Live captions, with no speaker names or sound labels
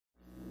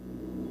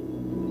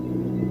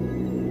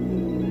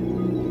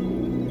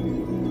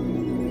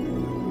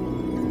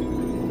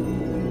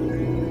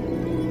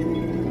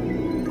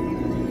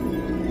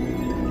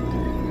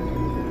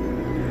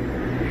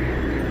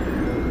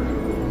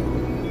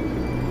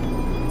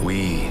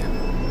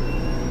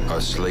are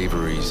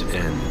slavery's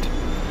end.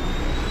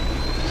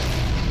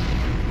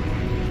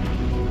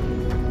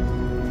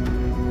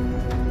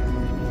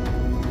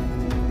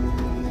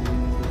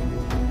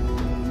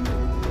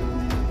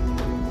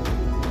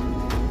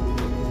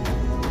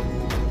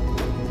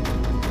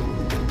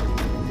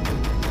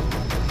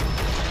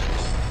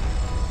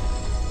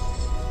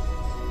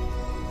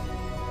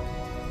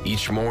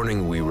 Each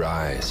morning we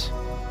rise,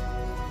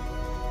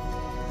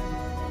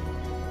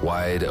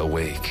 wide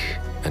awake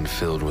and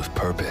filled with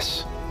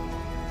purpose.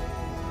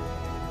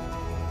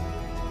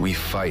 We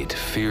fight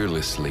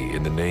fearlessly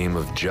in the name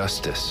of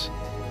justice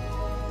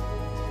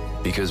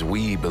because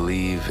we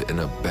believe in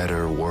a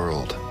better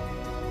world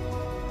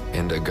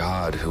and a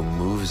God who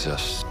moves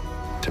us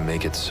to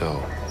make it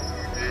so.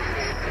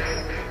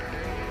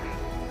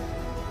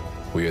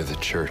 We are the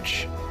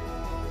church.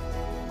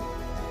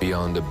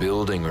 Beyond a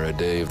building or a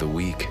day of the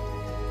week,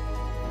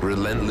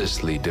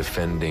 relentlessly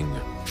defending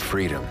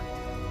freedom.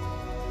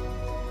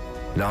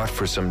 Not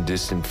for some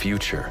distant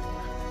future,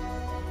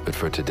 but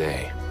for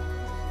today.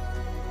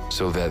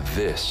 So that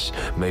this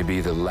may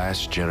be the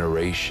last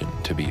generation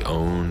to be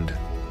owned,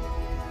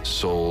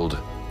 sold,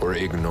 or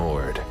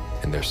ignored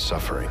in their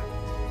suffering.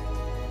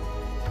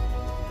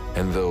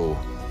 And though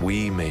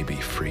we may be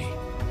free,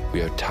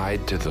 we are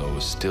tied to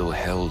those still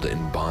held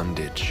in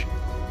bondage.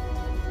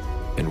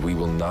 And we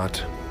will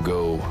not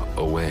go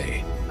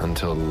away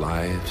until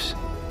lives,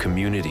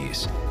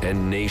 communities,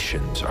 and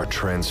nations are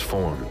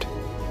transformed,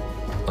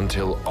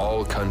 until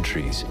all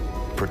countries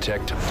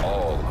protect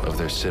all of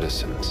their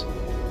citizens.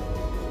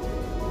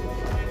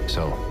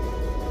 So,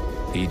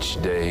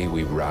 each day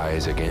we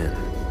rise again,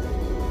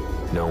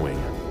 knowing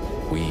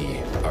we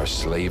are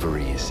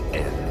slavery's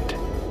end.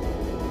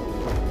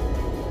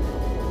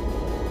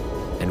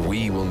 And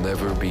we will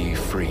never be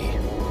free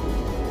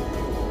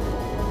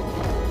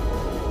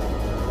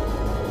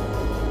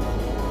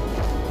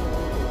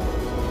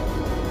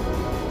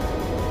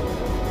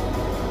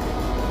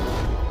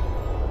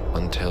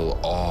until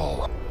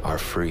all are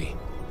free.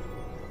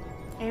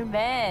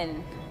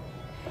 Amen.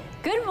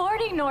 Good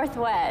morning,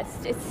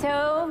 Northwest. It's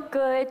so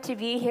good to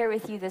be here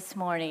with you this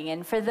morning.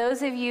 And for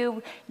those of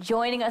you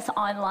joining us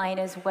online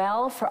as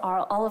well, for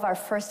all of our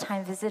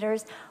first-time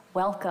visitors,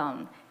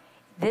 welcome.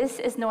 This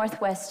is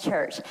Northwest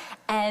Church.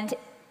 And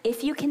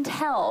if you can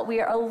tell, we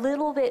are a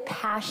little bit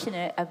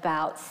passionate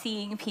about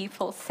seeing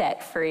people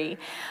set free.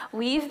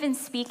 We've been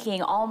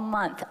speaking all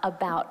month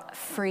about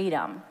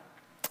freedom.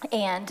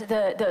 And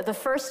the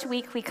first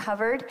week we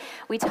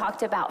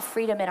talked about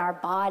freedom in our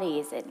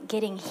bodies and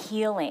getting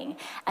healing.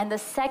 And the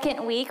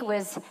second week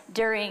was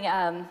during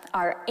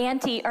our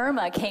Auntie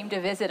Irma came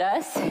to visit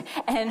us.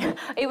 And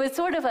it was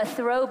sort of a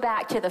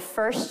throwback to the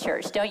first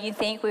church, don't you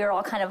think? We were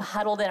all kind of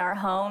huddled in our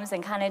homes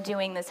and kind of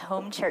doing this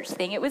home church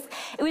thing. It was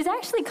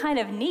actually kind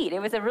of neat.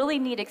 It was a really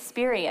neat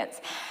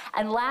experience.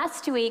 And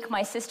last week,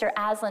 my sister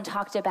Aslan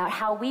talked about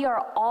how we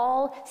are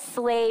all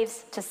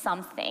slaves to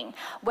something.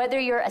 Whether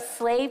you're a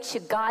slave to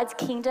God's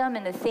kingdom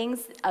and the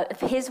things of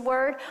His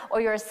word,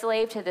 or you're a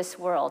slave to this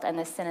world and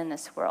the sin in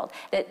this world.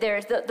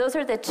 Those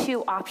are the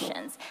two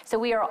options. So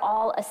we are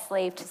all a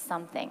slave to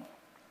something.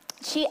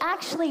 She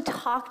actually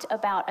talked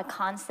about a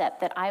concept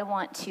that I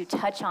want to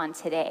touch on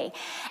today.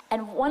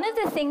 And one of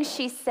the things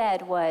she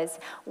said was,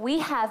 we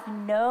have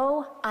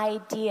no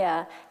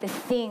idea the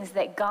things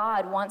that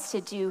God wants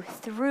to do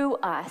through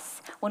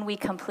us when we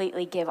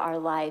completely give our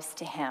lives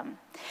to Him.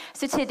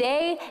 So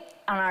today,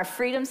 on our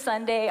Freedom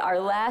Sunday, our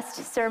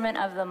last sermon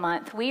of the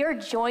month, we are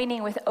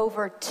joining with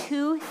over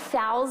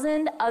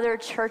 2,000 other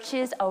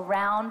churches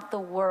around the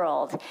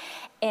world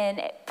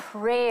in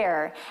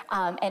prayer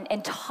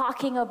and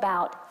talking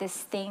about this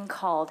thing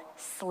called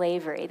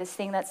slavery, this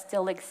thing that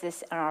still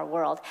exists in our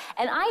world.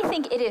 And I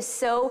think it is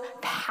so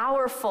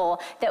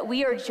powerful that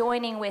we are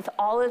joining with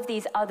all of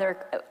these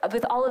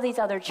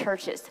other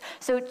churches.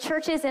 So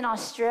churches in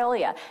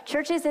Australia,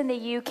 churches in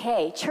the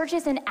UK,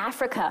 churches in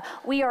Africa,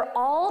 we are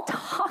all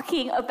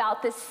talking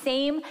about the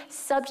same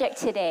subject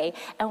today,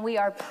 and we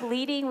are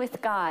pleading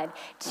with God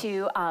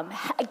to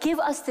give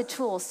us the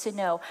tools to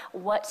know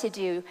what to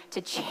do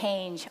to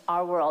change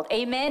our world.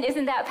 Amen?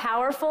 Isn't that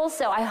powerful?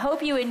 So I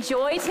hope you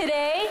enjoy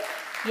today.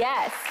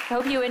 Yes,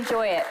 hope you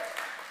enjoy it.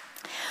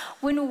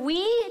 When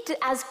we,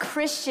 as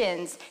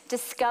Christians,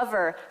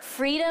 discover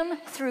freedom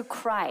through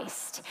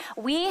Christ,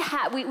 we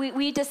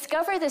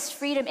discover this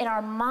freedom in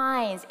our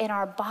minds, in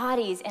our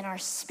bodies, in our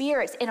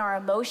spirits, in our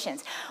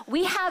emotions.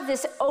 We have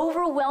this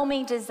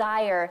overwhelming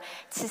desire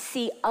to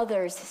see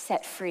others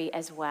set free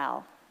as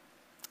well.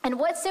 And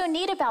what's so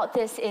neat about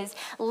this is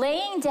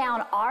laying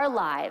down our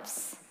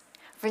lives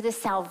for the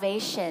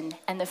salvation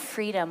and the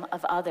freedom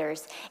of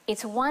others.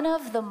 It's one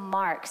of the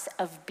marks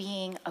of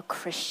being a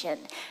Christian,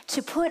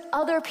 to put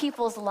other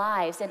people's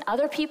lives and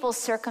other people's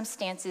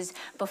circumstances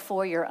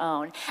before your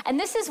own. And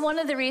this is one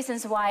of the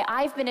reasons why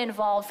I've been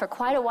involved for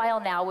quite a while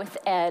now with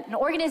an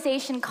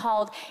organization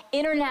called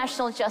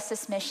International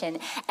Justice Mission.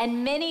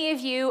 And many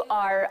of you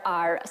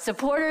are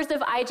supporters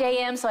of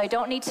IJM, so I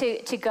don't need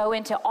to go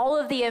into all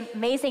of the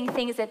amazing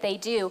things that they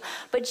do.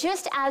 But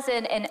just as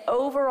an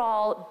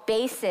overall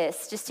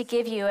basis, just to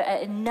give you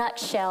a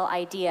nutshell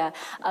idea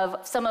of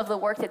some of the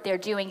work that they're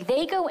doing,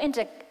 they go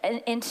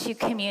into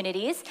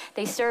communities.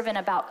 They serve in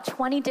about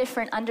 20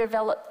 different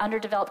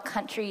underdeveloped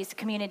countries,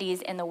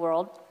 communities in the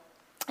world.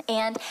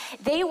 And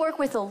they work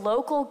with the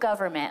local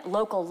government,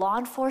 local law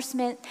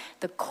enforcement,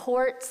 the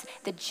courts,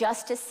 the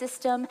justice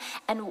system,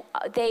 and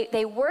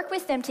they work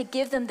with them to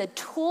give them the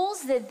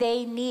tools that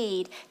they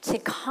need to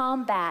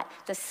combat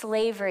the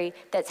slavery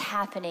that's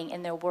happening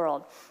in their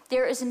world.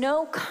 There is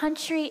no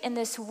country in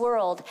this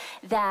world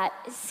that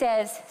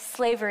says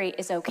slavery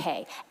is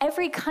okay.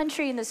 Every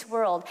country in this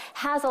world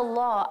has a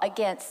law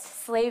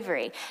against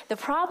slavery. The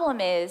problem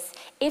is,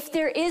 if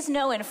there is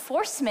no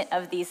enforcement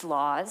of these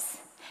laws,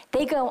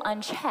 they go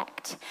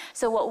unchecked.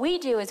 So what we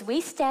do is we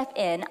step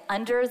in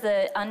under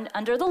the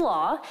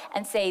law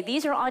and say,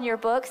 these are on your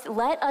books.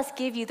 Let us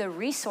give you the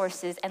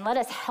resources and let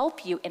us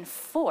help you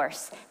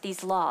enforce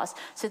these laws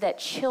so that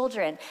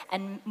children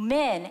and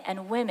men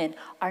and women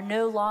are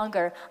no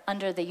longer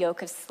under the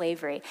yoke of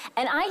slavery.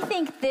 And I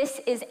think this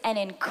is an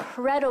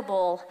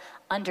incredible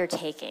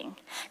undertaking,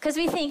 because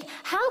we think,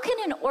 how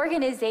can an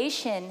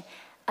organization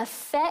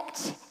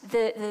affect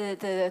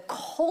the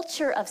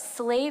culture of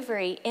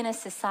slavery in a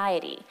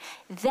society?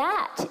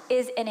 That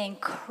is an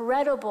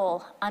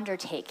incredible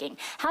undertaking.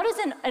 How does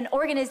an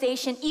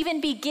organization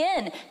even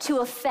begin to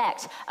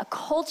affect a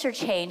culture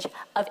change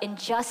of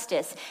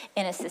injustice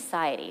in a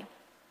society?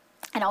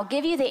 And I'll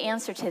give you the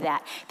answer to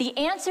that. The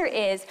answer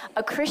is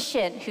a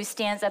Christian who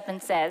stands up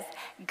and says,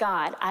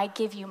 God, I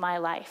give you my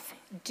life.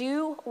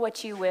 Do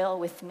what you will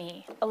with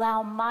me.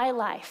 Allow my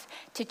life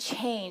to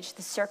change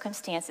the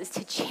circumstances,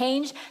 to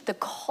change the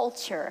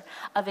culture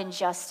of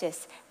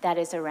injustice that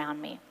is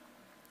around me.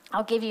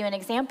 I'll give you an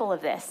example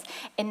of this.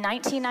 In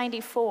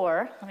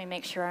 1994, let me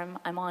make sure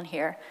I'm on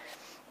here.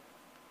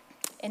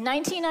 In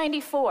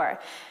 1994,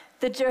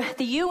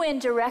 the UN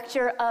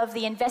director of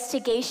the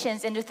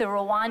investigations into the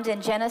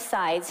Rwandan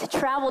genocides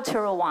traveled to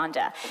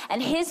Rwanda,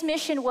 and his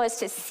mission was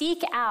to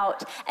seek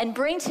out and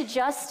bring to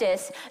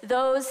justice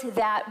those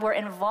that were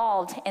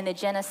involved in the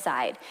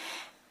genocide.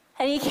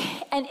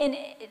 And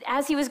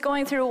as he was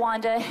going through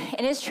Rwanda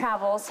in his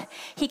travels,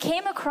 he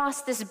came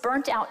across this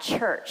burnt-out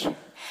church.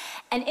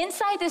 And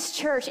inside this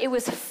church, it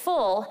was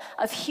full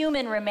of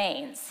human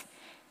remains.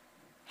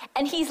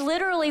 And he's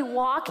literally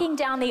walking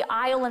down the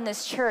aisle in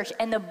this church,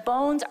 and the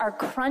bones are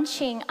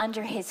crunching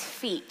under his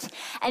feet.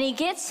 And he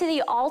gets to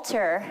the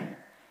altar,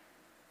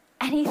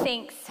 and he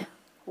thinks,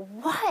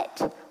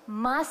 what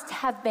must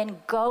have been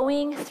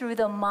going through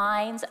the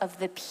minds of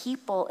the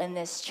people in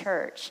this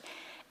church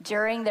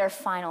during their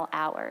final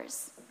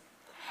hours?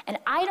 And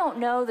I don't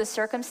know the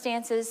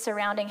circumstances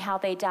surrounding how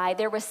they died.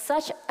 There was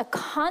such a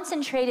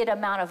concentrated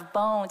amount of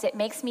bones, it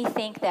makes me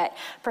think that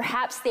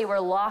perhaps they were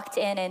locked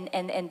in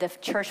and the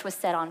church was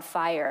set on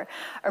fire.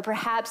 Or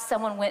perhaps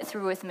someone went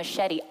through with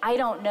machete. I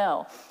don't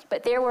know.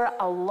 But there were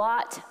a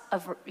lot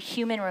of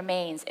human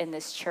remains in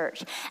this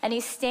church. And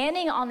he's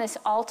standing on this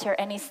altar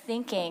and he's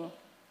thinking,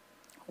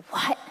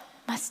 what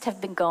must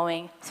have been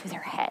going through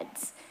their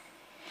heads?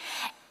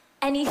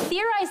 And he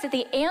theorized that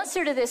the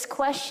answer to this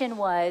question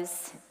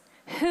was,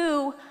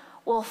 who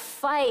will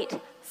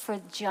fight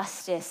for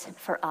justice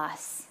for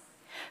us?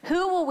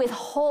 Who will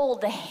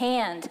withhold the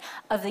hand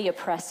of the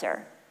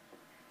oppressor?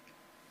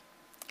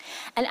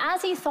 And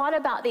as he thought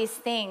about these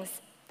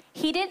things,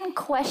 he didn't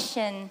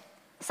question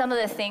some of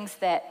the things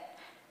that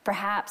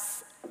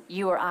perhaps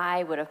you or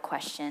I would have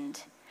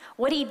questioned.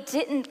 What he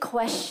didn't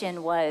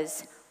question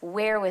was,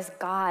 where was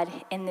God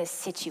in this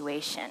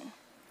situation?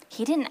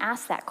 He didn't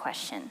ask that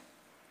question.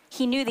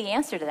 He knew the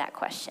answer to that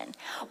question.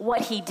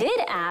 What he did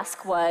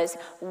ask was,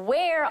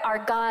 where are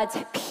God's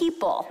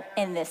people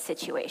in this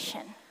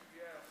situation?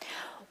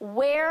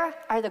 Where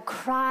are the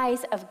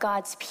cries of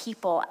God's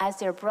people as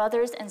their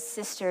brothers and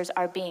sisters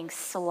are being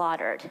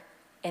slaughtered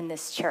in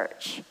this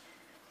church?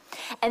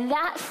 And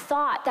that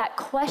thought, that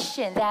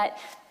question, that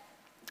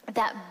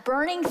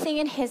burning thing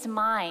in his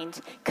mind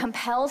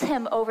compelled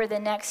him over the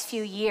next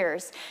few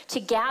years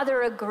to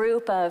gather a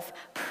group of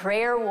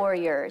prayer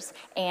warriors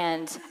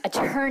and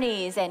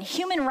attorneys and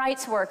human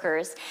rights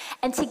workers.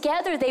 And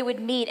together they would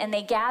meet, and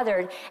they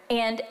gathered,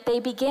 and they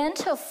began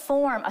to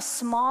form a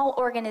small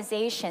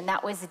organization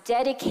that was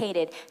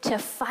dedicated to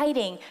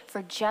fighting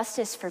for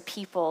justice for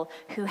people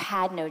who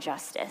had no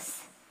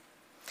justice.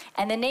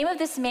 And the name of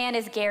this man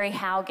is Gary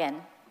Haugen.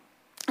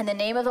 And the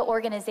name of the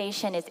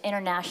organization is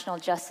International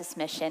Justice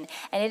Mission,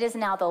 and it is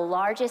now the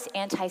largest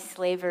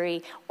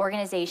anti-slavery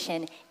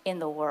organization in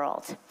the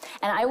world.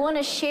 And I want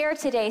to share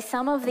today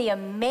some of the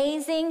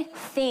amazing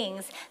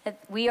things that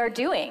we are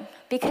doing,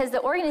 because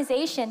the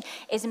organization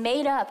is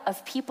made up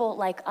of people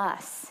like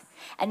us.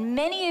 And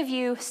many of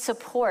you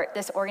support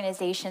this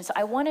organization, so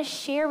I want to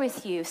share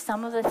with you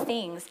some of the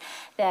things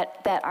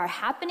that are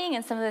happening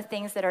and some of the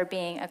things that are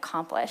being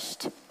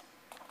accomplished.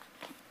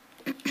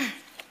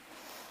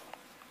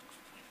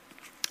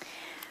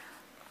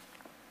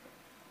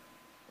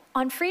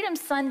 On Freedom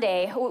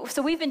Sunday,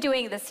 so we've been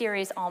doing this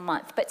series all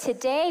month, but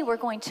today we're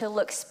going to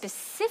look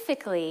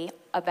specifically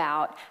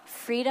about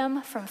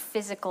freedom from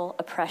physical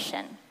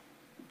oppression.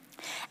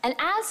 And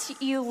as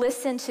you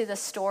listen to the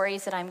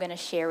stories that I'm going to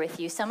share with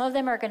you, some of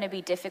them are going to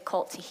be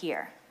difficult to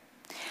hear.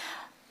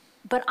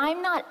 But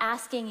I'm not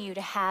asking you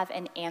to have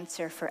an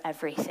answer for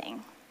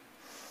everything.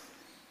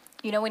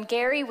 You know, when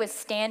Gary was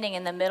standing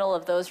in the middle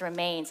of those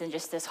remains in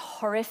just this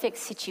horrific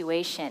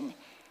situation,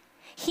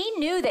 he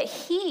knew that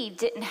he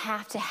didn't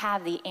have to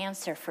have the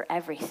answer for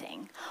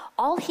everything.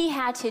 All he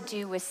had to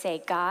do was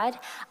say, God,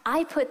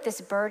 I put this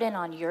burden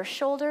on your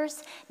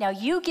shoulders. Now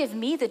you give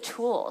me the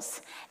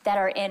tools that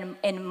are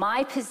in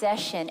my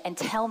possession and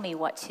tell me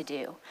what to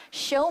do.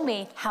 Show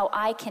me how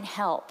I can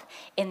help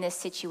in this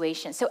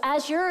situation. So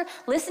as you're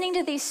listening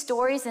to these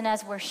stories and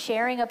as we're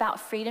sharing about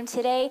freedom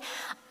today,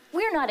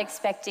 we're not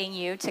expecting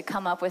you to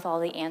come up with all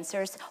the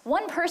answers.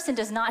 One person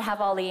does not have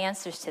all the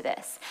answers to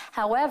this.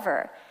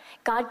 However,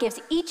 God gives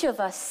each of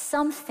us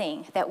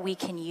something that we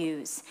can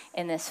use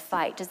in this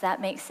fight. Does that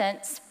make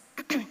sense?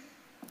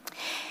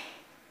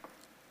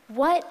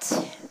 What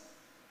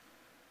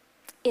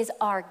is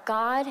our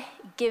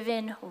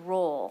God-given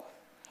role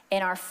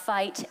in our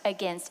fight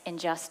against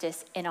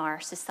injustice in our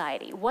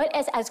society? What,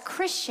 as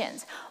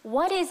Christians,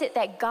 what is it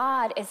that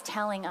God is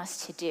telling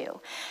us to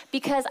do?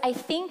 Because I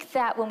think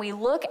that when we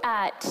look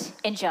at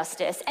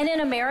injustice, and in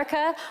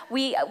America,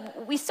 we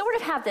sort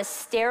of have this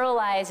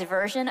sterilized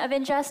version of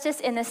injustice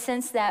in the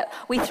sense that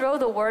we throw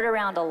the word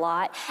around a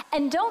lot.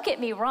 And don't get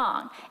me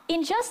wrong,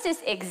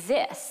 injustice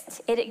exists.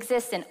 It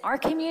exists in our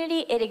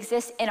community, it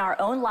exists in our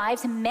own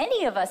lives.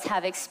 Many of us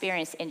have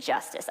experienced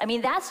injustice. I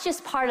mean, that's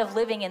just part of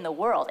living in the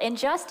world.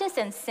 Injustice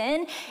and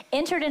sin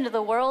entered into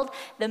the world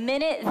the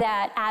minute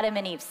that Adam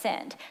and Eve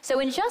sinned.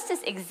 So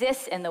injustice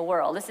exists in the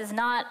world. This is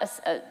not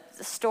a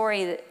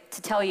story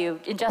to tell you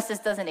injustice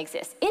doesn't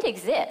exist. It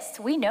exists.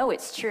 We know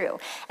it's true.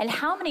 And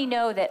how many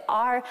know that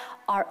our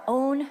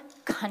own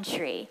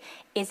country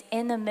is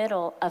in the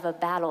middle of a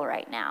battle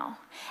right now?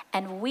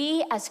 And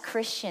we as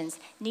Christians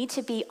need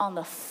to be on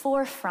the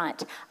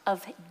forefront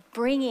of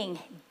bringing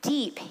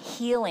deep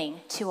healing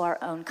to our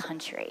own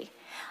country.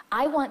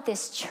 I want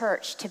this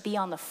church to be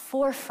on the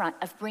forefront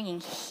of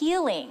bringing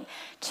healing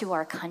to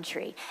our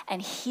country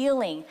and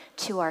healing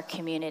to our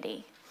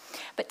community.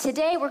 But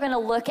today we're going to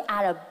look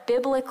at a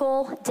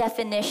biblical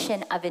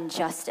definition of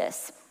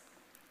injustice.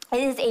 It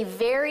is a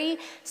very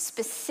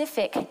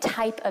specific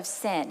type of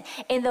sin.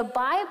 In the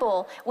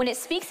Bible, when it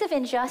speaks of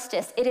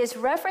injustice, it is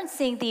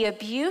referencing the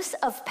abuse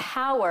of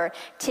power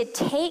to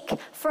take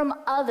from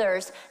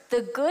others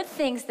the good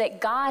things that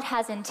God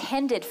has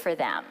intended for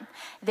them,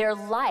 their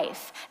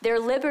life, their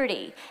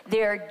liberty,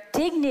 their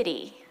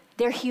dignity,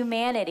 their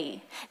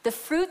humanity, the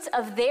fruits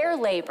of their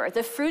labor,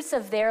 the fruits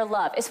of their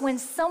love. It's when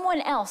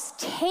someone else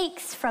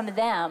takes from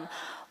them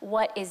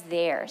what is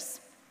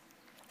theirs.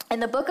 In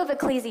the book of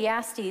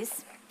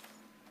Ecclesiastes,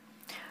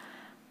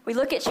 we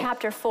look at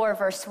chapter 4,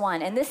 verse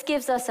 1, and this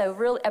gives us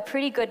a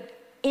pretty good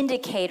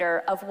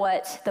indicator of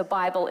what the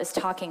Bible is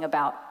talking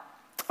about.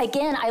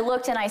 Again, I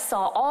looked and I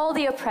saw all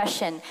the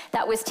oppression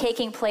that was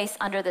taking place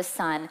under the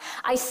sun.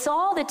 I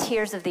saw the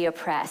tears of the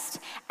oppressed,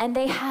 and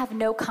they have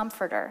no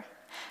comforter.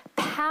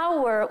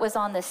 Power was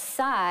on the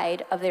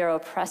side of their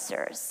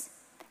oppressors,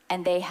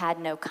 and they had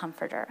no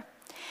comforter.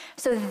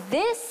 So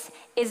this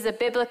is the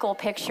biblical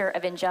picture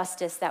of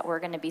injustice that we're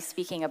going to be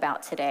speaking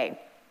about today.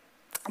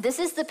 This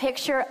is the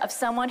picture of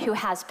someone who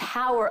has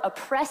power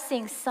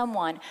oppressing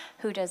someone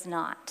who does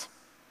not.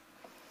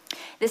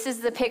 This is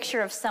the picture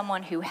of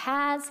someone who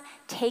has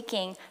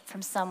taking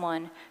from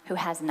someone who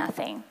has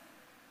nothing.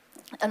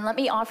 And let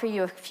me offer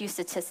you a few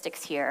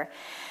statistics here.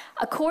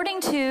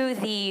 According to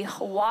the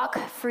Walk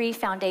Free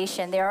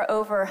Foundation, there are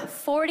over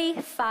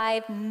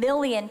 45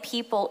 million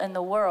people in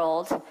the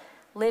world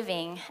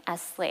living as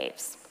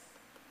slaves.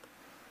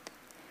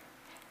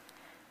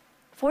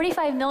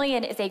 45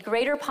 million is a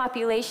greater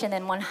population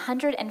than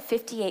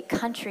 158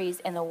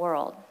 countries in the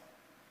world.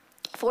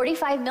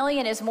 45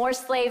 million is more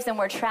slaves than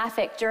were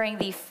trafficked during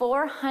the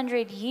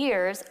 400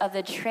 years of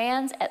the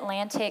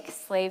transatlantic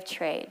slave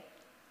trade.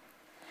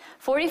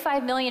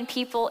 45 million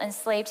people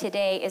enslaved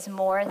today is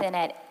more than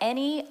at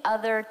any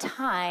other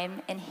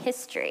time in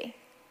history.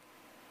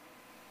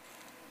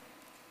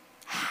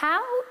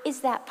 How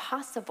is that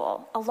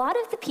possible? A lot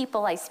of the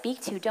people I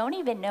speak to don't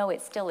even know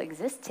it still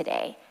exists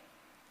today.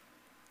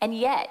 And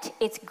yet,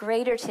 it's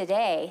greater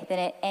today than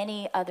at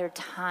any other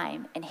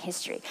time in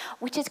history,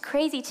 which is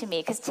crazy to me,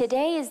 because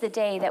today is the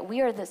day that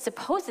we are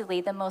supposedly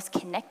the most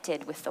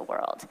connected with the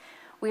world.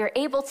 We are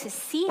able to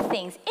see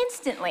things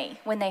instantly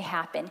when they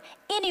happen,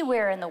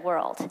 anywhere in the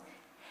world.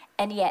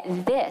 And yet,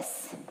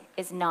 this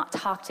is not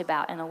talked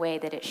about in a way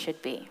that it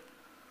should be.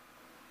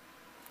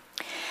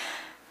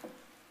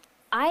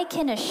 I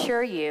can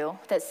assure you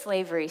that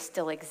slavery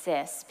still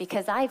exists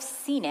because I've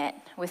seen it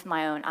with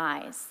my own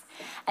eyes.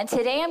 And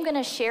today I'm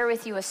going to share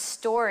with you a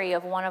story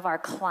of one of our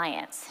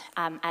clients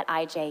at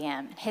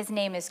IJM. His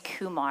name is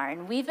Kumar,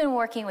 and we've been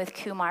working with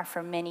Kumar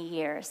for many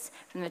years,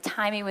 from the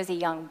time he was a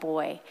young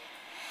boy.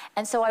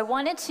 And so I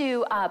wanted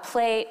to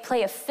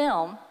play a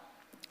film,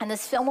 and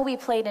this film will be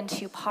played in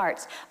 2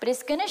 parts, but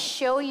it's going to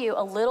show you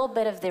a little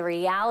bit of the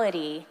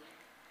reality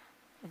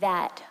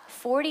that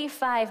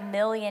 45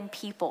 million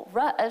people,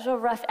 as a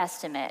rough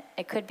estimate,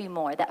 it could be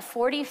more, that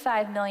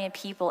 45 million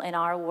people in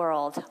our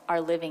world are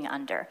living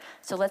under.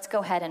 So let's go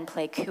ahead and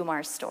play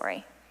Kumar's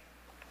story.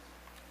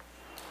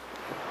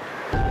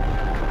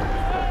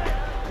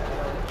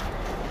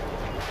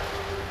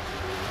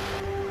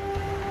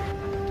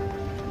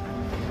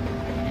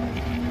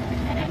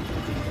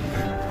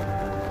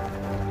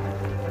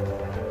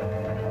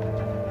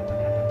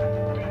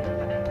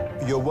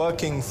 You're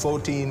working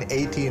 14,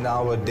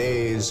 18-hour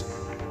days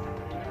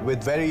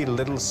with very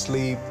little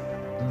sleep,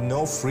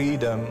 no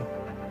freedom.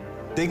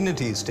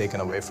 Dignity is taken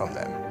away from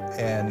them,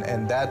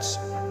 and that's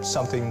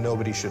something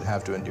nobody should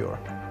have to endure.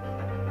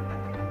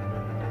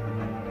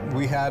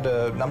 We had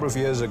a number of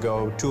years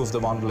ago, 2 of the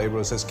bonded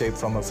laborers escaped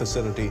from a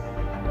facility,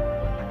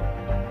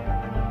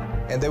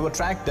 and they were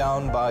tracked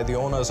down by the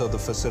owners of the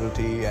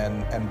facility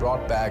and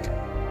brought back,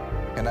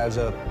 and as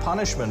a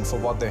punishment for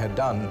what they had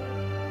done,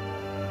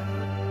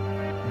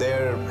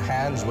 their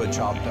hands were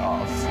chopped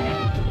off.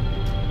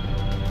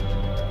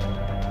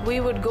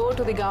 We would go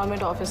to the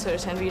government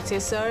officers and we'd say,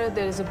 sir,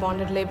 there is a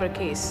bonded labor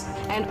case.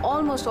 And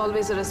almost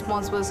always the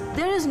response was,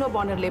 there is no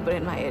bonded labor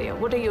in my area.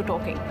 What are you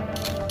talking?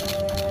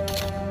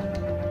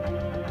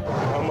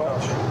 How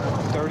much?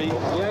 30?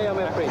 Yeah,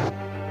 I'm free.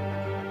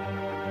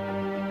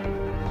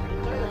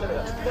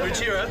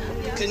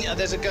 Ruchira,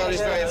 there's a girl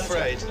who's very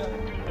afraid.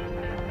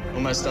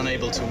 Almost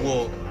unable to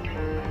walk.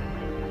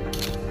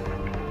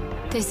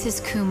 This is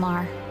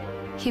Kumar.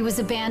 He was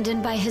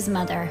abandoned by his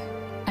mother,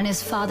 and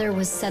his father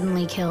was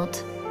suddenly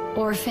killed.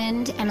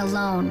 Orphaned and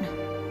alone,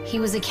 he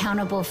was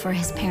accountable for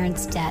his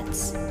parents'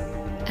 debts.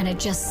 And at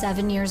just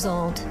 7 years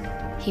old,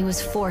 he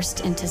was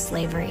forced into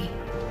slavery.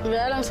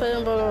 வேலை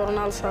செய்யும் போது ஒரு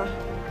நாள் sir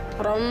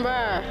ரொம்ப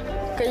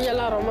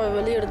கையெல்லாம் ரொம்ப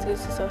வெளியே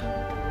எடுத்துக்கிச்சு sir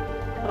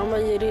ரொம்ப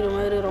எரியுற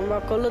மாதிரி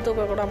ரொம்ப கொள்ளு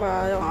தூக்க கூட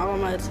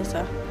ஆகமாயிருச்சு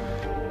sir.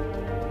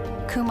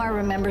 Kumar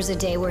remembers a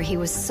day where he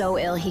was so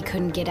ill he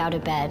couldn't get out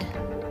of bed.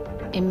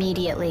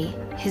 Immediately,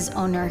 his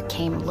owner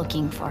came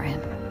looking for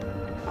him.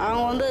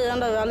 அவங்க வந்து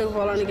ஏன்டா வேலைக்கு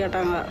போகலான்னு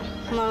கேட்டாங்க.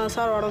 நான்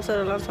சார் உடம்பு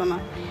சரியில்லைன்னு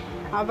சொன்னேன்.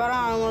 அப்புறம்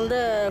அவங்க வந்து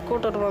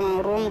கூட்டிட்டு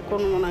போனாங்க, ரூமுக்கு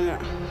கூட்டு போனாங்க.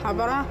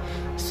 அப்புறம்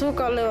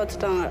சூக்காலே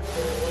வச்சுட்டாங்க.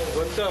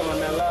 ಗೊತ್ತು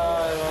ಮೊನ್ನೆಲ್ಲ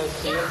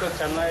ಇವತ್ತು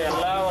ಚೆನ್ನಾಗಿ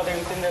ಎಲ್ಲ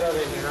ಒದಗಿ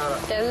ತಿಂದಿರೋದು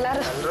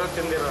ಎಲ್ಲರೂ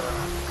ತಿಂದಿರೋದು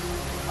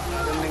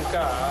ಅದನ್ನ ಇಂಕ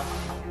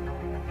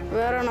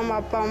வேற நம்ம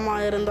அப்பா அம்மா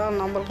இருந்தால்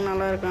நம்மளுக்கு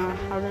நல்லா இருக்கும்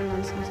அப்படின்னு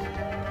நினச்சேன் sir.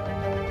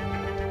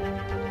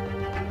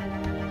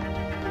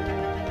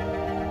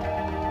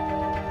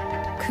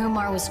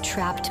 Kumar was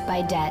trapped by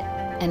debt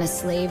and a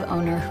slave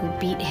owner who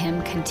beat him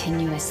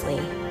continuously.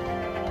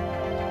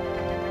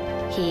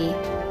 He,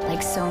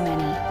 like so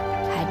many,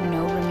 had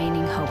no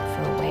remaining hope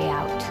for a way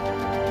out.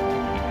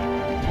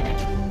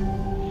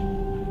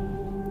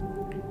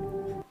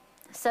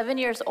 7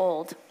 years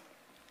old,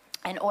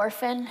 an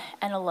orphan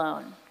and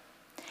alone.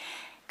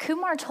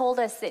 Kumar told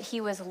us that he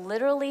was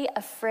literally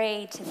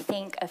afraid to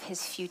think of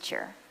his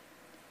future.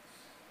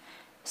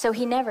 So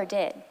he never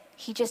did.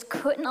 He just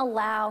couldn't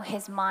allow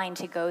his mind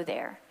to go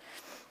there.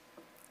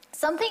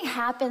 Something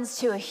happens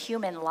to a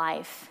human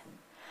life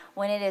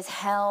when it is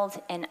held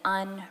in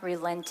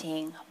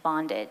unrelenting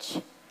bondage.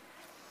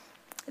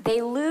 They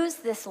lose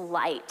this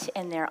light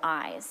in their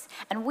eyes.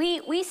 And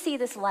we see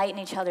this light in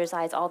each other's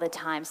eyes all the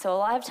time. So a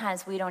lot of times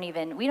we don't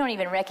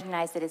even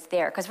recognize that it's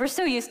there because we're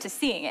so used to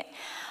seeing it.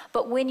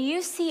 But when you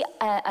see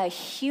a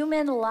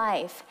human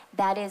life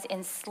that is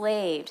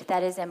enslaved,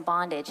 that is in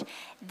bondage,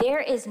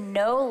 there is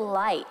no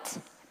light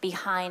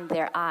behind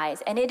their eyes.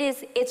 And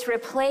it's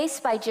replaced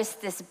by just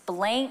this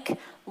blank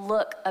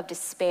look of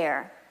despair.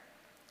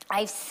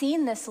 I've seen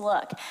this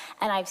look,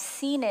 and I've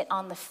seen it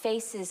on the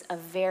faces of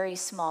very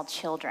small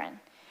children.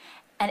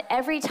 And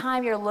every time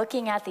you're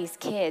looking at these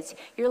kids,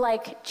 you're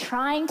like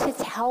trying to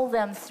tell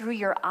them through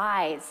your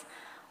eyes,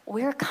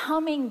 we're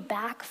coming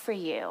back for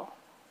you.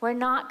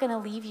 We're not going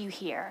to leave you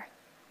here.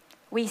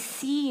 We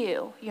see you.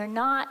 You're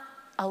not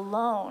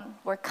alone.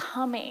 We're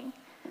coming.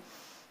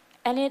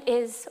 And it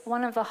is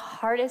one of the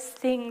hardest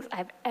things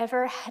I've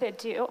ever had to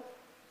do,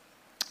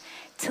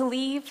 to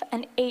leave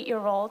an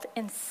 8-year-old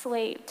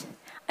enslaved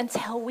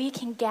until we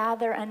can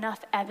gather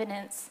enough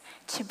evidence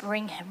to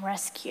bring him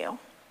rescue.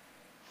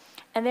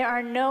 And there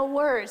are no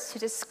words to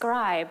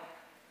describe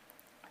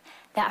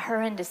that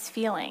horrendous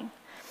feeling.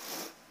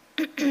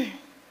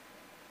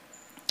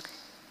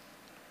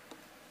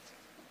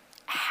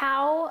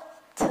 How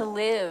to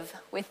live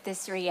with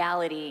this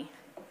reality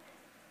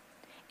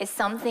is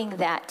something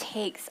that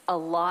takes a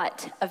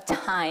lot of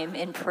time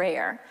in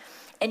prayer.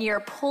 And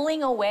you're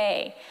pulling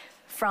away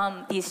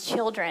from these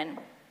children.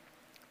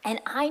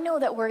 And I know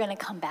that we're going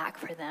to come back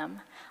for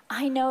them.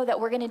 I know that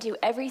we're going to do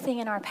everything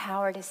in our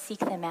power to seek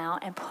them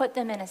out and put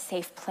them in a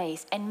safe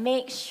place and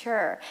make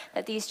sure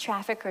that these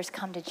traffickers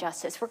come to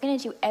justice. We're going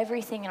to do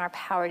everything in our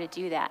power to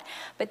do that.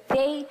 But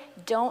they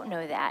don't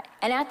know that.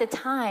 And at the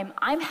time,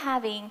 I'm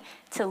having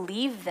to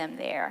leave them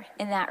there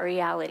in that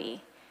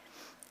reality.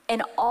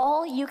 And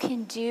all you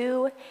can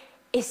do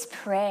is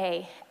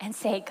pray and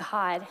say,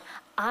 God,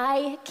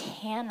 I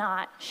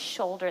cannot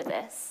shoulder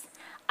this.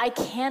 I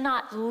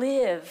cannot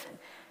live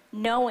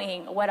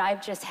knowing what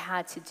I've just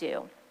had to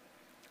do.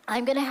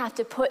 I'm going to have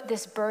to put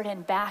this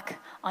burden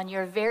back on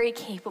your very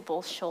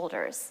capable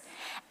shoulders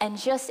and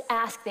just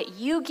ask that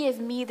you give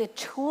me the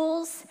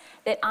tools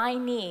that I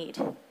need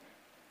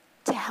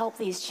to help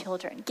these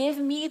children. Give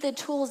me the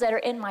tools that are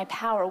in my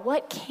power.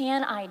 What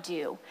can I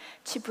do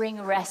to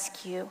bring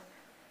rescue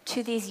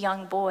to these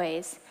young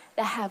boys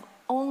that have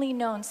only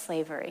known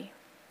slavery?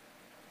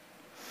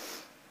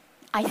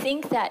 I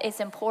think that it's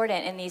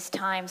important in these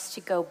times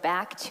to go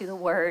back to the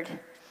Word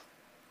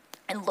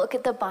and look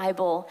at the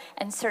Bible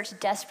and search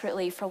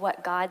desperately for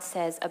what God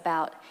says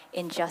about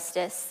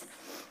injustice.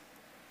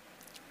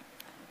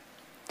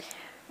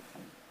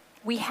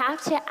 We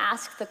have to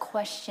ask the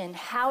question,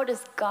 how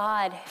does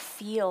God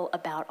feel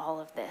about all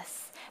of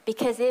this?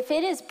 Because if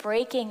it is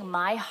breaking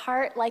my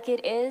heart like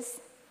it is,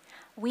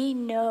 we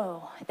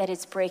know that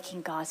it's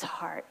breaking God's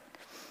heart.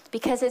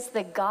 Because it's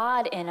the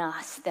God in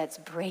us that's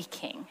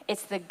breaking.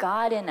 It's the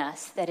God in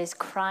us that is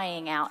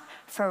crying out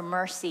for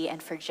mercy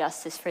and for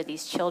justice for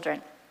these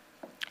children.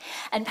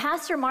 And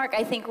Pastor Mark,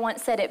 I think,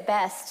 once said it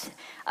best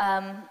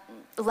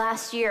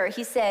last year.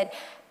 He said,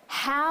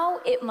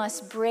 how it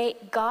must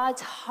break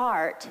God's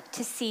heart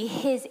to see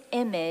his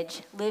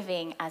image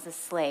living as a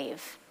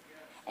slave.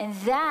 And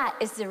that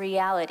is the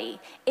reality.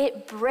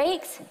 It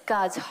breaks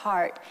God's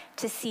heart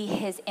to see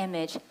his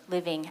image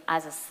living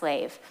as a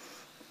slave.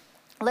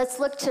 Let's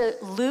look to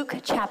Luke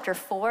chapter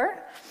 4.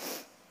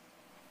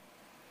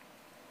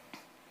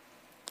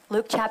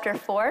 Luke chapter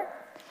 4,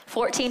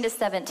 14 to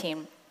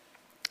 17.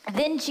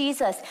 Then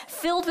Jesus,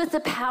 filled with the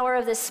power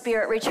of the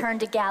Spirit, returned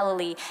to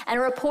Galilee, and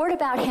a report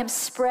about him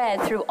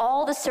spread through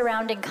all the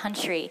surrounding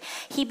country.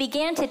 He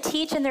began to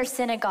teach in their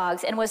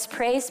synagogues and was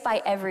praised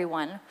by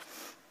everyone.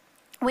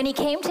 When he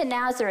came to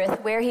Nazareth,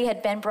 where he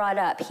had been brought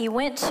up, he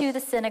went to the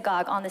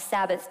synagogue on the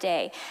Sabbath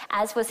day,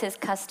 as was his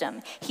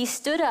custom. He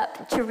stood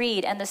up to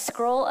read, and the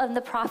scroll of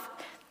the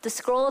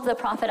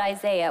prophet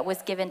Isaiah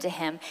was given to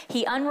him.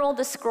 He unrolled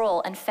the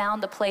scroll and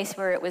found the place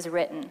where it was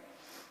written,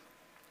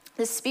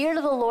 "The Spirit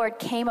of the Lord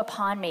came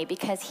upon me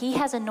because he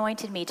has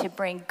anointed me to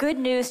bring good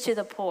news to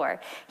the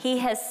poor. He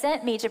has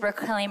sent me to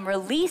proclaim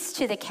release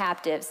to the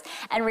captives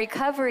and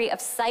recovery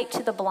of sight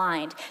to the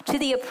blind, to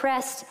the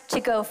oppressed to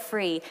go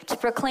free, to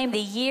proclaim the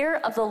year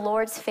of the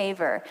Lord's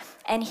favor."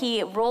 And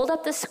he rolled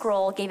up the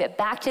scroll, gave it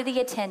back to the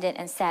attendant,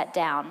 and sat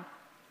down.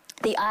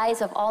 The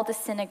eyes of all the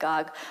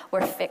synagogue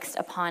were fixed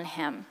upon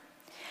him.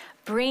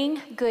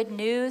 Bring good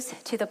news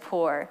to the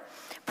poor.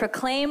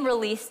 Proclaim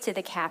release to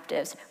the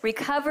captives,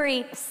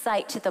 recovery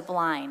sight to the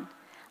blind.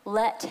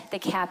 Let the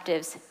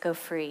captives go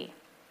free.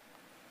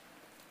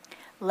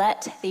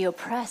 Let the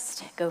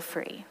oppressed go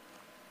free.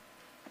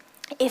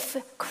 If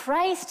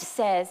Christ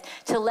says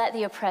to let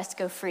the oppressed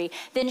go free,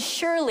 then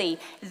surely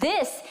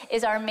this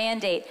is our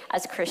mandate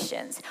as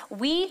Christians.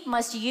 We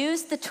must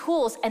use the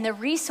tools and the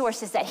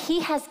resources that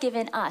he has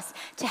given us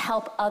to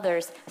help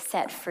others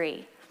set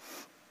free.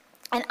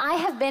 And I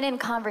have been in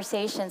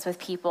conversations with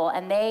people,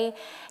 and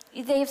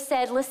they've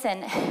said,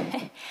 listen,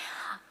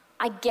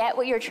 I get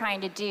what you're trying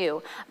to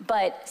do,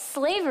 but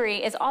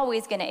slavery is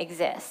always going to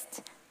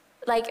exist.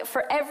 Like,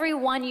 for every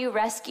one you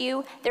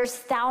rescue, there's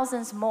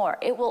thousands more.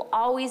 It will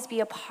always be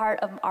a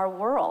part of our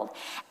world.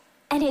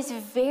 And it's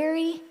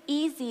very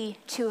easy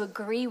to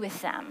agree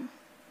with them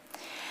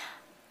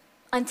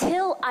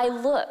until I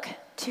look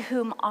to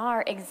whom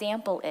our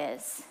example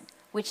is,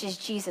 which is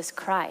Jesus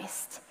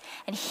Christ.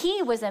 And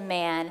he was a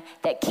man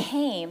that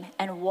came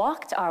and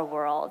walked our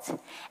world,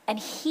 and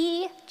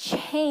he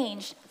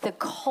changed the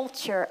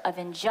culture of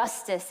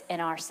injustice in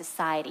our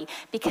society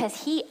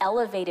because he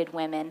elevated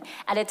women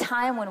at a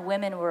time when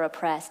women were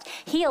oppressed.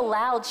 He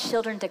allowed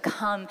children to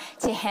come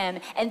to him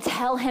and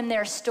tell him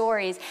their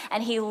stories,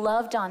 and he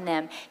loved on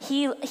them.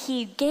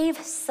 He gave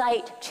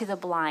sight to the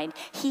blind.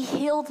 He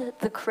healed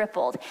the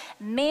crippled.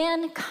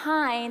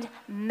 Mankind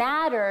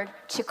mattered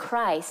to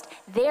Christ.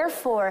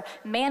 Therefore,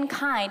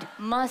 mankind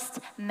must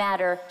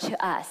matter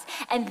to us.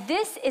 And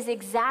this is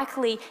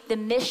exactly the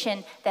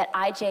mission that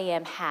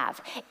IJM have.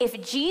 If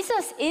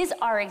Jesus is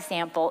our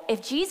example,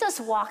 if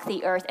Jesus walked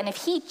the earth, and if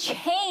he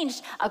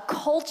changed a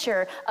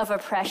culture of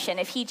oppression,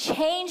 if he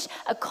changed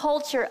a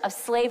culture of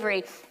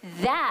slavery,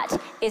 that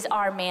is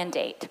our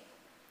mandate.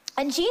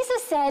 And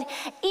Jesus said,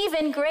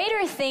 even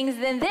greater things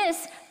than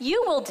this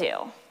you will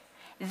do.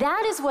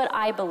 That is what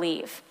I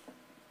believe.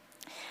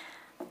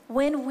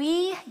 When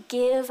we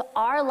give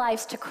our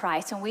lives to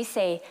Christ and we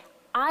say,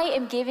 I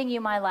am giving you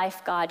my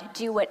life, God.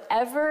 Do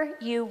whatever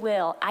you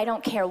will. I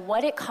don't care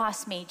what it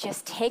costs me.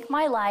 Just take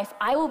my life.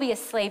 I will be a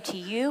slave to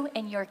you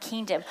and your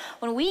kingdom.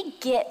 When we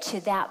get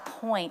to that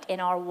point in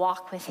our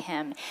walk with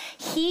him,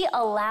 he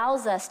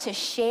allows us to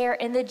share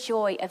in the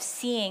joy of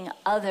seeing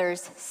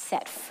others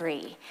set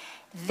free.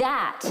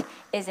 That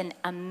is an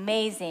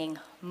amazing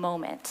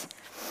moment.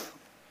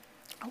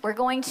 We're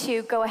going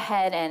to go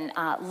ahead and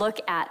look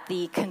at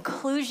the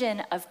conclusion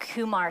of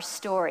Kumar's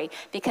story,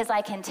 because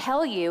I can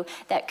tell you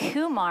that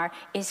Kumar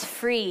is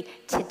free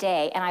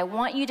today. And I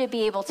want you to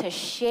be able to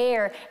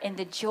share in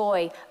the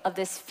joy of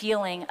this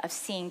feeling of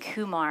seeing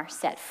Kumar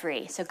set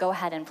free. So go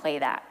ahead and play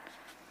that.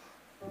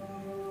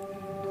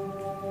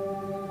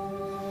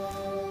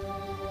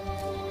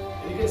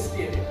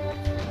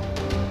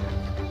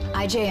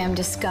 IJM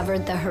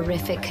discovered the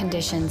horrific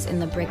conditions in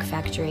the brick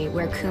factory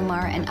where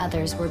Kumar and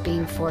others were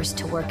being forced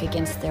to work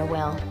against their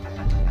will.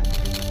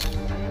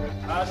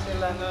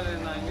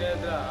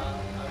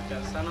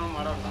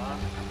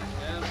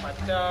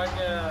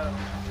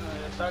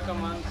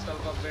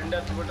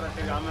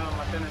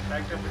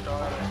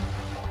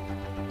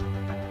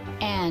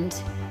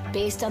 And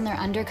based on their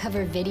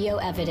undercover video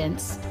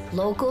evidence,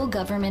 local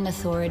government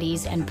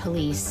authorities and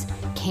police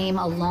came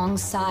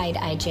alongside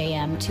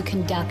IJM to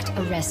conduct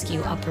a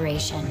rescue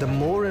operation. The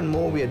more and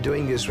more we are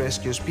doing these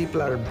rescues,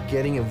 people are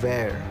getting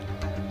aware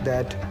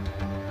that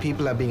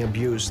people are being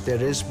abused.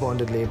 There is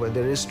bonded labor,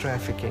 there is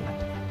trafficking.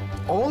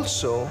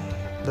 Also,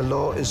 the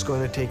law is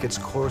going to take its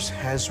course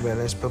as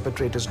well as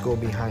perpetrators go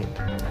behind.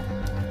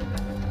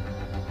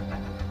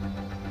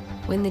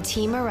 When the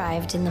team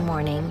arrived in the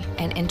morning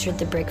and entered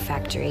the brick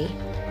factory,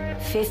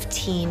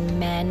 15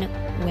 men,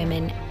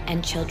 women,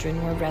 and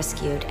children were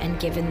rescued and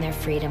given their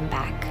freedom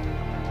back.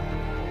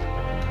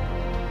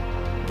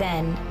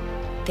 Then,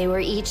 they were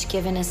each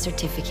given a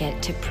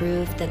certificate to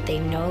prove that they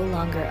no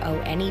longer owe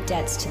any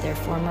debts to their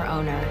former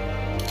owner.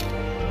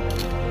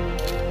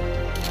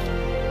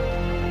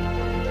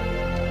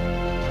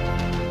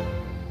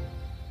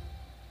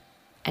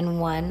 And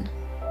one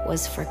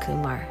was for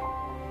Kumar.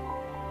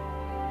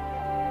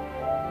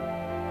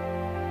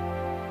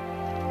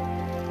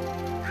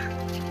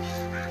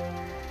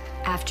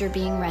 After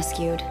being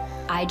rescued,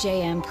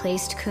 IJM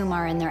placed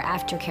Kumar in their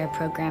aftercare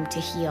program to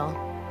heal.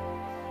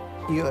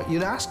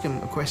 You'd ask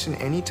him a question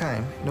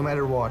anytime, no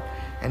matter what,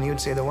 and he would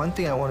say, the one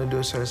thing I want to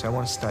do, sir, is I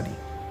want to study.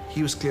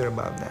 He was clear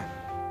about that.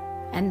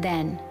 And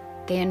then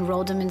they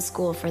enrolled him in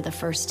school for the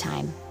first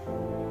time.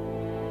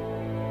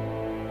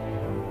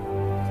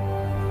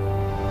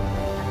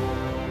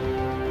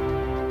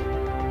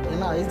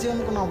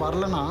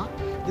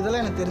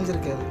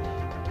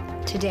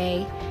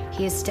 Today,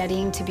 he is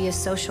studying to be a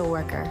social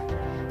worker,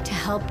 to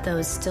help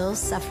those still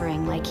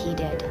suffering like he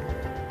did.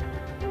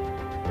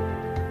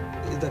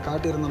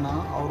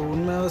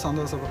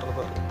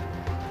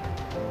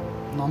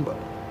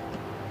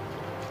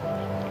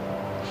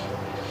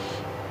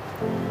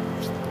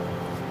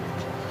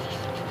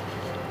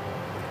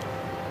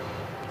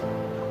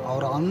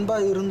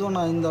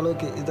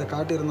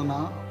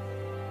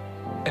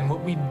 And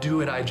what we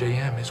do at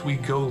IJM is we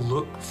go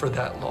look for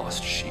that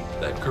lost sheep,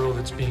 that girl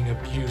that's being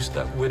abused,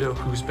 that widow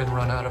who's been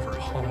run out of her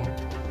home.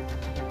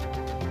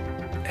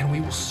 And we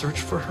will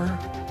search for her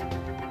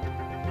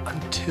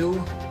until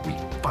we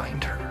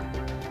find her.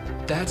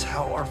 That's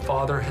how our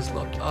Father has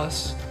loved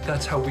us.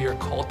 That's how we are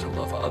called to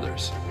love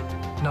others.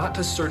 Not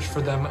to search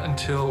for them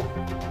until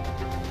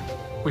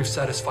we've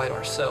satisfied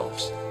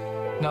ourselves.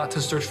 Not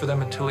to search for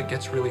them until it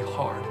gets really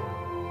hard.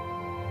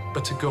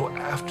 But to go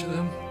after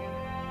them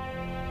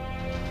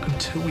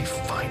until we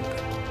find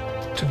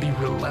them, to be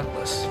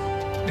relentless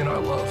in our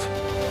love.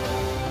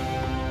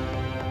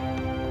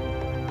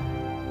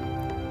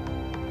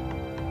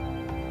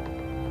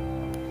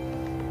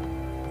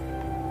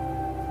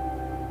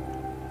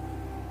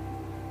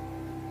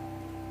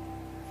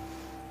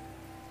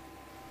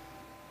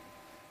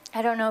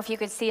 I don't know if you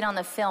could see it on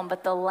the film,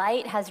 but the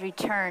light has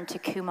returned to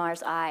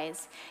Kumar's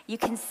eyes. You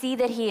can see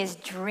that he is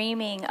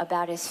dreaming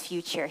about his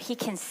future. He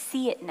can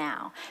see it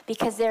now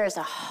because there is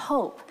a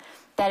hope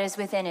that is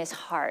within his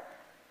heart.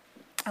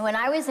 When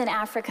I was in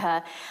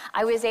Africa,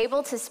 I was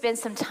able to spend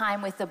some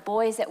time with the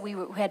boys that we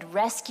had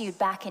rescued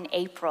back in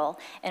April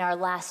in our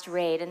last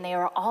raid, and they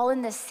were all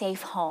in this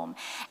safe home.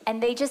 And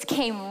they just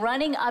came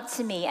running up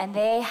to me, and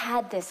they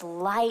had this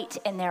light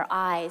in their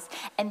eyes,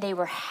 and they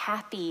were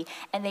happy,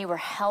 and they were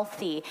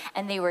healthy,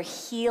 and they were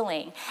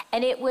healing.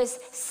 And it was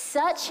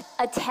such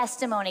a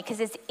testimony, because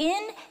it's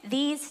in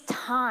these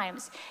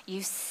times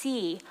you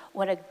see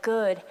what a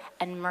good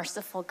and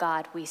merciful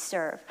God we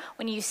serve.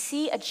 When you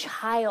see a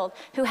child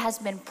who has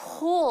been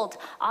pulled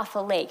off a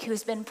lake,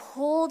 who's been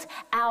pulled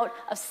out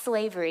of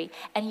slavery,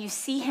 and you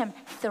see him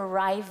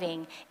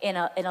thriving in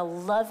a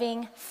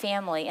loving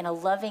family, in a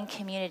loving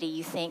community,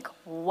 you think,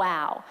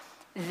 wow,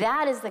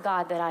 that is the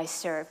God that I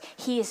serve.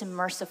 He is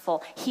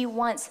merciful. He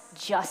wants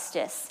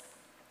justice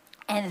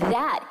And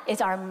that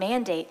is our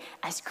mandate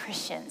as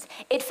Christians.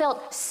 It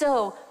felt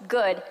so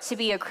good to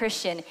be a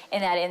Christian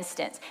in that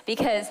instance,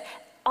 because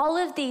all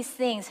of these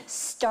things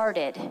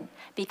started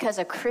because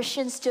a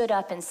Christian stood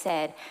up and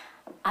said,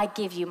 I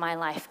give you my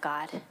life,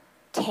 God.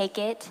 Take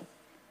it.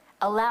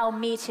 Allow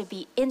me to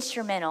be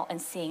instrumental in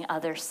seeing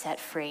others set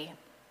free.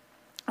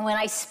 And when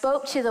I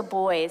spoke to the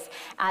boys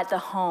at the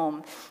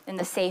home in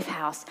the safe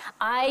house,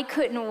 I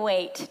couldn't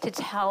wait to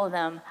tell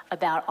them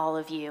about all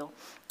of you,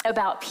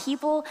 about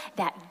people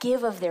that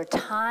give of their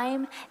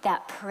time,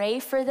 that pray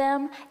for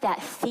them,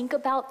 that think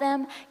about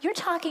them. You're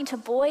talking to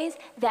boys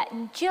that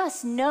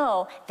just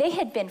know they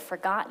had been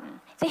forgotten.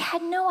 They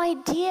had no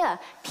idea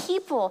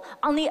people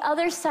on the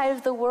other side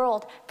of the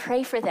world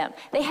pray for them.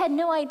 They had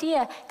no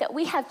idea that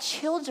we have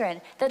children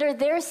that are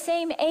their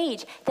same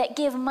age that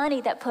give money,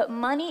 that put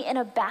money in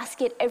a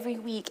basket every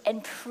week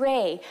and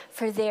pray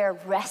for their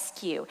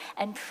rescue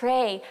and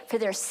pray for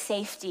their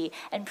safety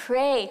and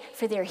pray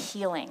for their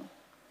healing.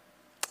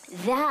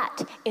 That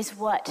is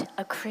what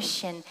a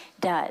Christian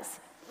does.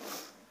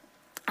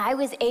 I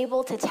was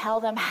able to tell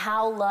them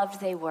how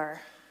loved they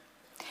were.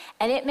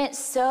 And it meant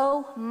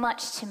so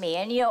much to me.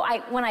 And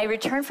when I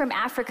returned from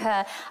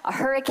Africa, a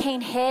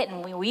hurricane hit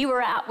and we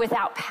were out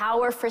without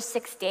power for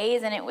 6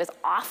 days, and it was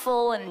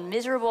awful and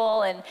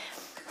miserable. And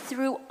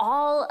through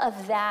all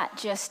of that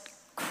just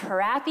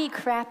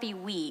crappy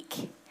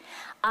week,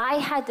 I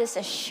had this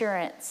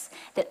assurance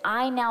that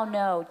I now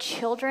know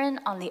children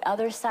on the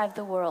other side of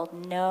the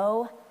world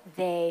know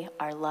they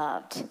are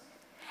loved.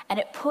 And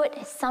it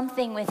put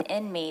something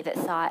within me that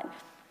thought,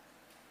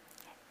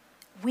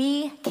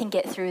 we can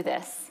get through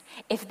this.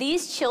 If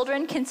these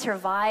children can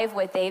survive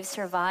what they've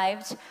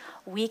survived,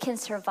 we can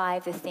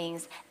survive the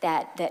things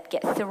that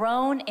get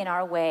thrown in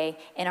our way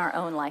in our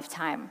own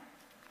lifetime.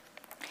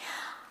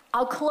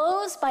 I'll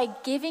close by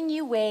giving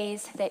you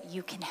ways that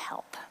you can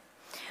help.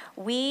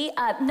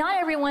 Not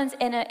everyone's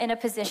in a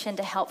position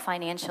to help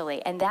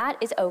financially, and that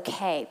is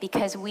okay,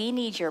 because we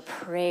need your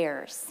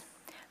prayers.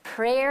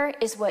 Prayer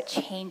is what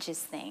changes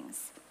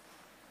things.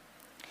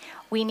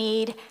 We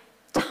need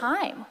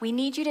time. We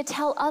need you to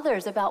tell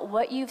others about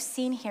what you've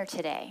seen here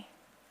today.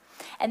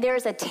 And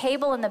there's a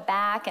table in the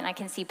back, and I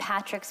can see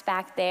Patrick's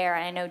back there,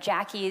 and I know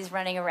Jackie's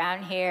running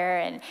around here,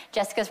 and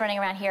Jessica's running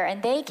around here,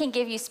 and they can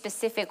give you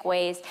specific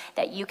ways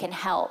that you can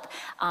help,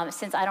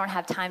 since I don't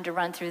have time to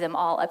run through them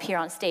all up here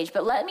on stage.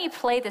 But let me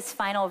play this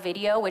final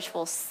video, which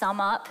will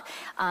sum up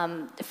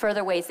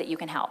further ways that you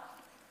can help.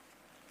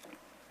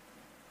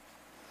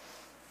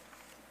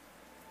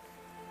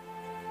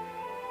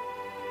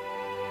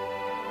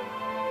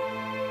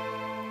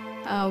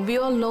 We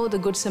all know the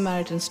Good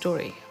Samaritan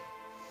story.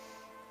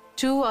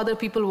 2 other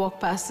people walked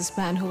past this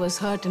man who was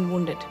hurt and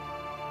wounded.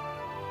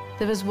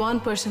 There was one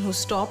person who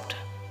stopped,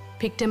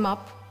 picked him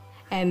up,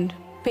 and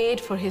paid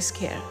for his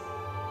care.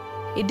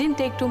 It didn't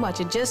take too much.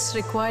 It just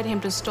required him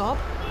to stop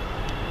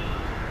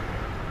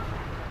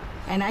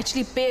and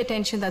actually pay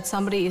attention that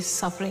somebody is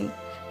suffering,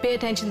 pay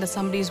attention that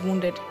somebody is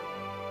wounded.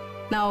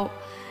 Now,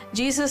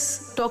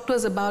 Jesus talked to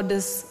us about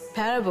this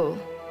parable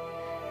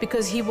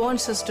because he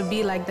wants us to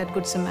be like that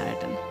Good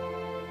Samaritan.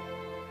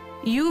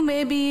 You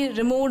may be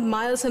removed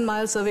miles and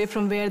miles away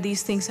from where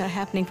these things are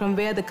happening, from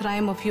where the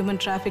crime of human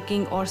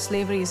trafficking or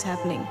slavery is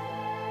happening.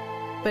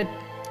 But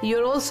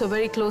you're also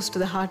very close to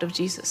the heart of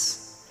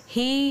Jesus.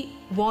 He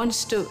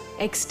wants to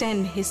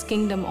extend his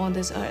kingdom on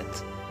this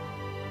earth.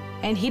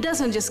 And he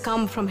doesn't just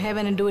come from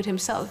heaven and do it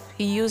himself.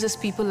 He uses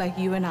people like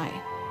you and I.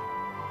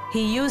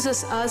 He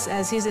uses us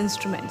as his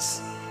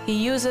instruments. He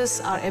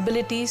uses our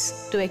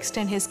abilities to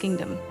extend his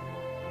kingdom.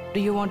 Do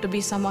you want to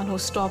be someone who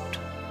stopped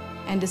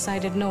and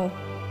decided, no,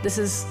 this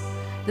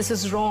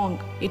is wrong.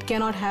 It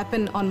cannot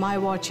happen on my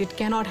watch. It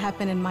cannot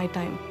happen in my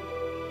time.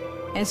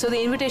 And so the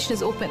invitation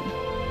is open.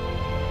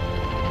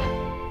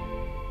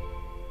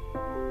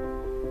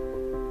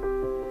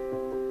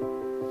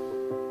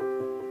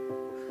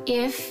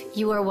 If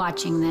you are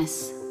watching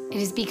this,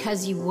 it is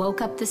because you woke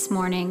up this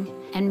morning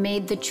and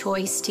made the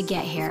choice to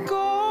get here.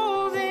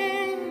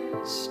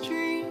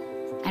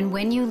 And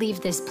when you leave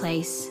this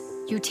place,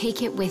 you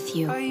take it with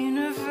you.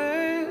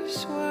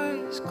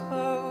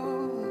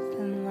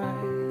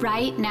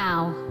 Right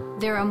now,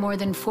 there are more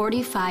than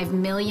 45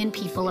 million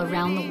people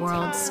around the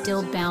world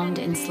still bound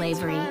in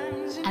slavery,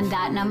 and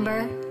that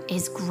number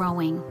is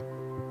growing.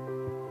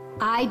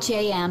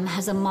 IJM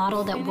has a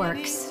model that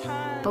works,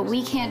 but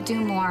we can't do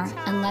more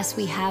unless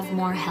we have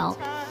more help.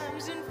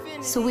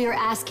 So we are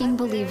asking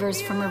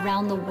believers from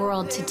around the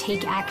world to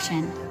take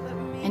action,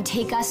 and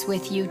take us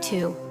with you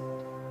too.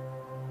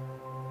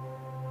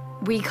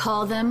 We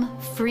call them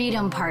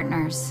Freedom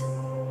Partners.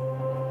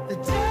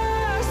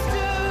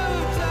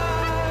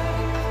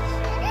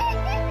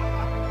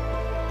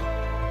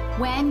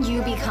 When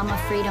you become a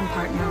Freedom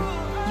Partner,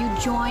 you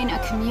join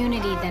a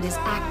community that is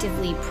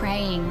actively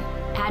praying,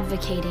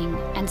 advocating,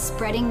 and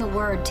spreading the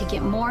word to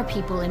get more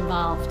people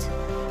involved.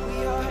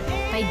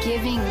 By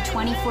giving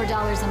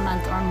 $24 a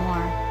month or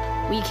more,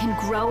 we can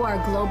grow our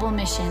global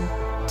mission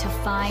to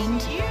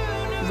find,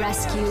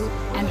 rescue,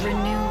 and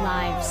renew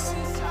lives.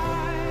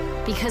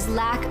 Because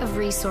lack of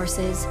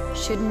resources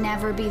should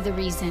never be the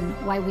reason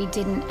why we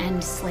didn't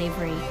end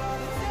slavery.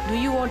 Do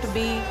you want to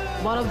be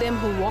one of them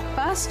who walked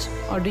past,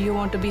 or do you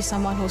want to be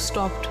someone who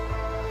stopped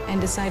and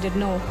decided,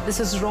 no, this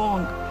is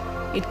wrong.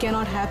 It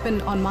cannot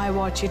happen on my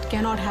watch. It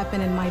cannot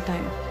happen in my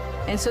time.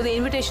 And so the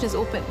invitation is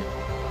open.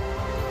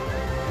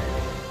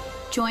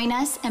 Join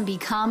us and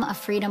become a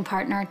Freedom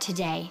Partner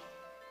today.